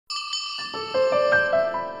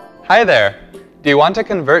Hi there! Do you want to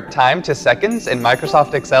convert time to seconds in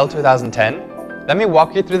Microsoft Excel 2010? Let me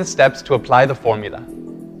walk you through the steps to apply the formula.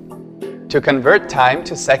 To convert time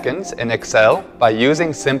to seconds in Excel by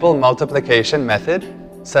using simple multiplication method,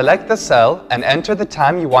 select the cell and enter the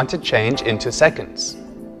time you want to change into seconds.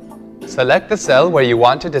 Select the cell where you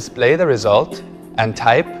want to display the result and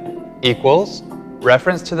type equals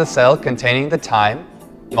reference to the cell containing the time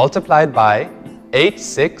multiplied by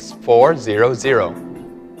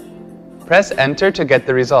 86400. Press Enter to get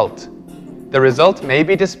the result. The result may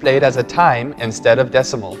be displayed as a time instead of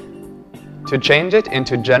decimal. To change it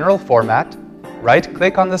into general format,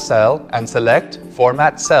 right-click on the cell and select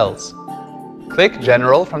Format Cells. Click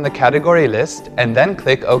General from the category list and then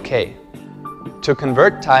click OK. To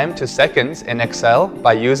convert time to seconds in Excel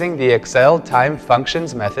by using the Excel Time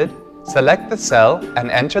Functions method, select the cell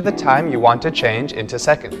and enter the time you want to change into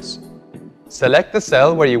seconds. Select the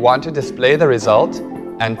cell where you want to display the result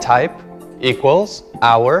and type equals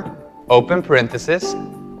hour, open parenthesis,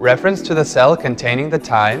 reference to the cell containing the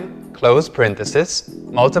time, close parenthesis,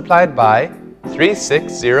 multiplied by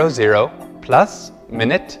 3600 plus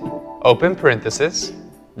minute, open parenthesis,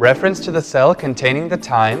 reference to the cell containing the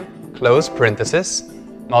time, close parenthesis,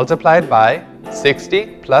 multiplied by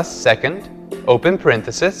 60 plus second, open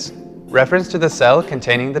parenthesis, reference to the cell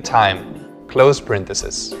containing the time, close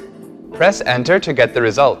parenthesis. Press Enter to get the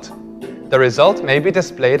result. The result may be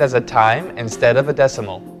displayed as a time instead of a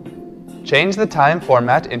decimal. Change the time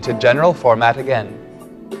format into general format again.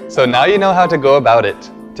 So now you know how to go about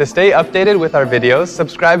it. To stay updated with our videos,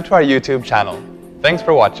 subscribe to our YouTube channel. Thanks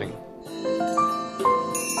for watching.